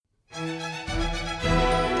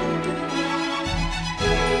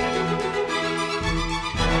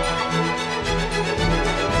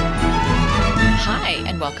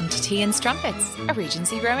Tea and Strumpets, a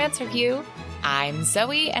Regency romance review. I'm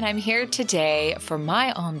Zoe, and I'm here today for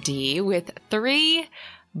my On-dit with 3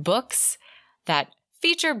 books that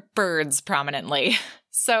feature birds prominently.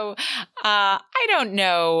 So I don't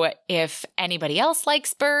know if anybody else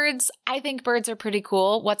likes birds. I think birds are pretty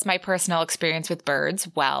cool. What's my personal experience with birds?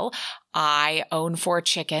 Well, I own 4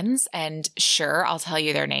 chickens, and sure, I'll tell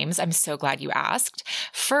you their names. I'm so glad you asked.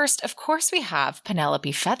 First, of course, we have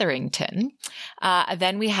Penelope Featherington.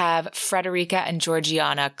 Then we have Frederica and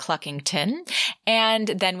Georgiana Cluckington. And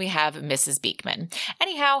then we have Mrs. Beekman.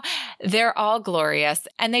 Anyhow, they're all glorious,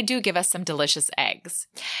 and they do give us some delicious eggs.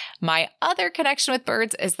 My other connection with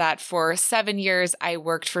birds is that for 7 years, I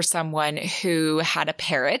worked for someone who had a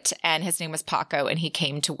parrot, and his name was Paco, and he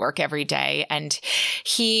came to work every day, and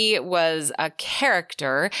he was a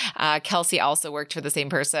character. Kelsey also worked for the same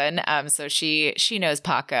person, so she knows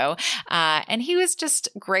Paco, and he was just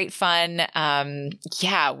great fun.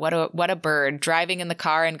 What a bird! Driving in the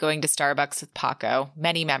car and going to Starbucks with Paco,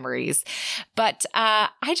 many memories. But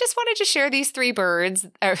I just wanted to share these 3 birds.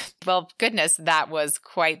 Well, goodness, that was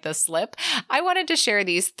quite the slip. I wanted to share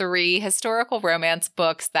these 3 historical romance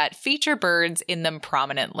books that feature birds in them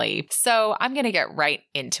prominently. So I'm going to get right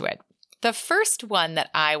into it. The first one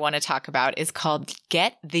that I want to talk about is called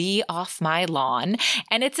Get Thee Off My Lawn,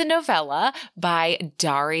 and it's a novella by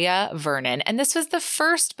Daria Vernon. And this was the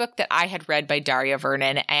first book that I had read by Daria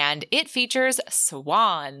Vernon, and it features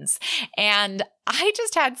swans. And I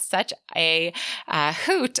just had such a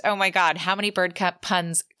hoot. Oh my God, how many bird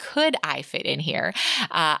puns could I fit in here?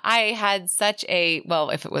 I had such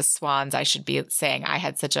if it was swans, I should be saying I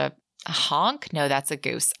had such a honk? No, that's a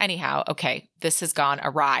goose. Anyhow, okay, this has gone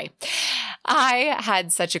awry. I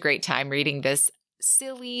had such a great time reading this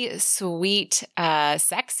silly, sweet,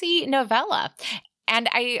 sexy novella. And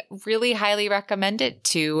I really highly recommend it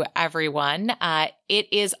to everyone. It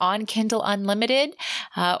is on Kindle Unlimited,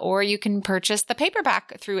 or you can purchase the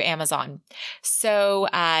paperback through Amazon. So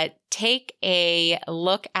take a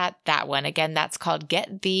look at that one. Again, that's called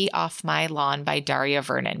Get Thee Off My Lawn by Daria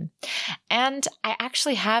Vernon. And I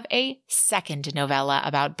actually have a second novella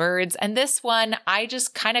about birds. And this one, I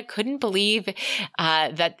just kind of couldn't believe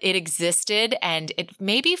that it existed, and it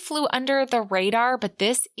maybe flew under the radar, but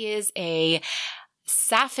this is a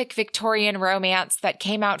sapphic Victorian romance that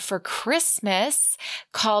came out for Christmas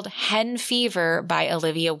called Hen Fever by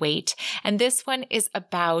Olivia Waite. And this one is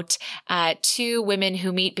about 2 women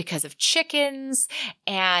who meet because of chickens,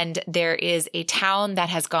 and there is a town that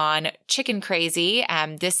has gone chicken crazy.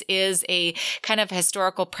 This is a kind of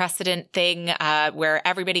historical precedent thing where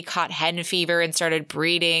everybody caught hen fever and started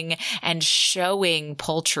breeding and showing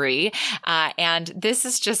poultry. And this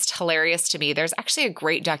is just hilarious to me. There's actually a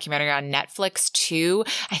great documentary on Netflix too.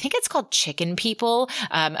 I think it's called Chicken People,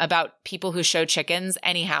 about people who show chickens.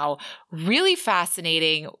 Anyhow, really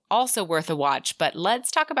fascinating, also worth a watch. But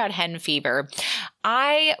let's talk about Hen Fever.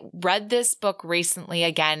 I read this book recently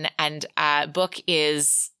again, and book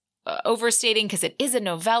is overstating because it is a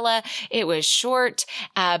novella. It was short,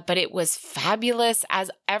 but it was fabulous,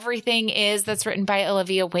 as everything is that's written by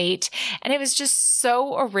Olivia Waite. And it was just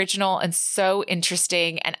so original and so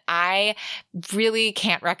interesting. And I really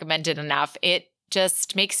can't recommend it enough. It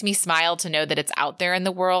just makes me smile to know that it's out there in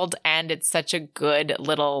the world, and it's such a good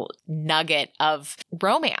little nugget of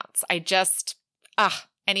romance.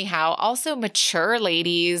 Anyhow, also mature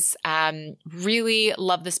ladies, really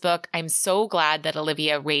love this book. I'm so glad that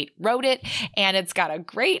Olivia Waite wrote it, and it's got a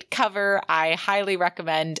great cover. I highly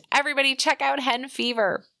recommend everybody check out Hen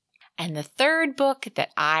Fever. And the third book that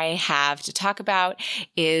I have to talk about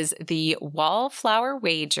is The Wallflower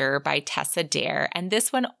Wager by Tessa Dare. And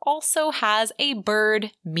this one also has a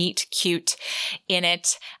bird meet cute in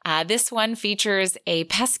it. This one features a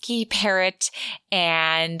pesky parrot,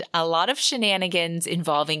 and a lot of shenanigans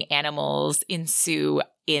involving animals ensue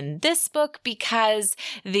in this book because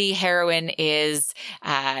the heroine is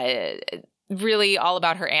really all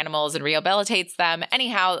about her animals and rehabilitates them.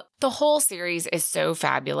 Anyhow, the whole series is so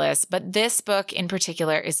fabulous, but this book in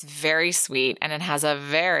particular is very sweet, and it has a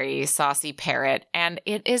very saucy parrot, and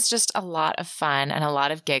it is just a lot of fun and a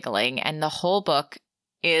lot of giggling, and the whole book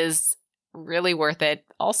is really worth it.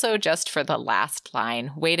 Also, just for the last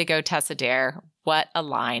line. Way to go, Tessa Dare. What a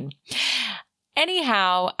line.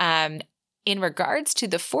 Anyhow, in regards to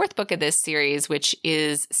the 4th book of this series, which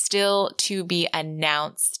is still to be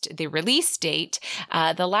announced, the release date,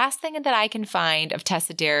 the last thing that I can find of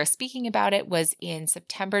Tessa Dare speaking about it was in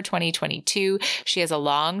September 2022. She has a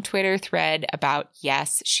long Twitter thread about,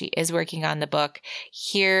 yes, she is working on the book.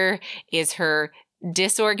 Here is her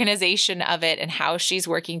disorganization of it and how she's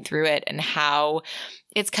working through it and how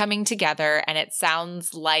it's coming together, and it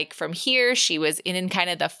sounds like from here she was in kind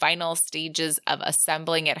of the final stages of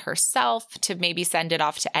assembling it herself to maybe send it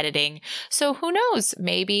off to editing. So who knows?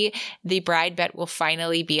 Maybe The Bride Bet will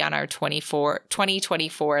finally be on our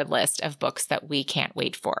 2024 list of books that we can't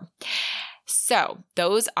wait for. So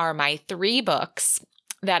those are my 3 books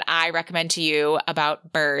that I recommend to you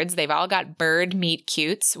about birds. They've all got bird meet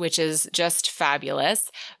cutes, which is just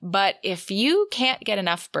fabulous. But if you can't get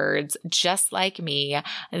enough birds, just like me,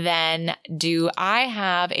 then do I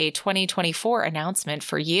have a 2024 announcement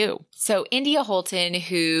for you. So India Holton,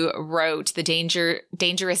 who wrote the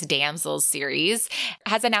Dangerous Damsels series,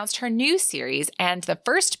 has announced her new series and the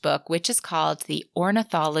first book, which is called The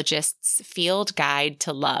Ornithologist's Field Guide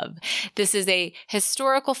to Love. This is a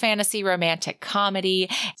historical fantasy romantic comedy,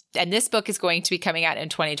 and this book is going to be coming out in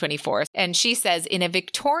 2024. And she says, in a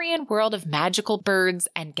Victorian world of magical birds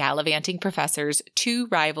and gallivanting professors, 2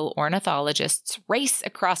 rival ornithologists race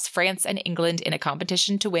across France and England in a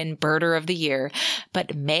competition to win Birder of the Year,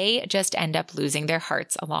 but may just end up losing their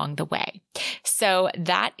hearts along the way. So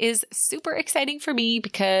that is super exciting for me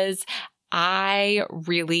because I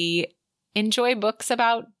really enjoy books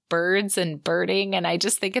about birds and birding, and I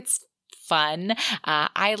just think it's fun.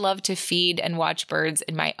 I love to feed and watch birds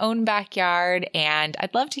in my own backyard, and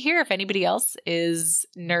I'd love to hear if anybody else is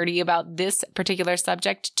nerdy about this particular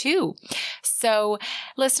subject too. So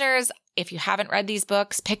listeners, if you haven't read these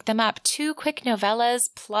books, pick them up. 2 quick novellas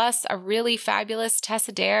plus a really fabulous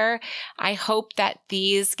Tessa Dare. I hope that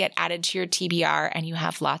these get added to your TBR and you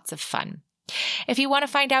have lots of fun. If you want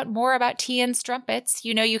to find out more about Tea and Strumpets,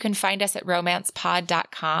 you know you can find us at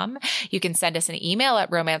romancepod.com. You can send us an email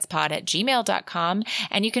at romancepod@gmail.com.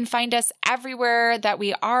 And you can find us everywhere that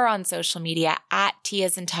we are on social media at T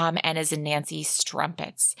as in Tom, N as in Nancy,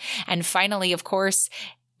 Strumpets. And finally, of course,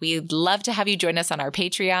 we'd love to have you join us on our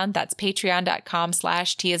Patreon. That's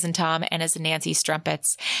patreon.com/T as in Tom, N as in Nancy,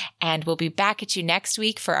 Strumpets. And we'll be back at you next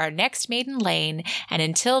week for our next Maiden Lane. And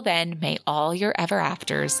until then, may all your ever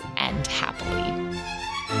afters end happily.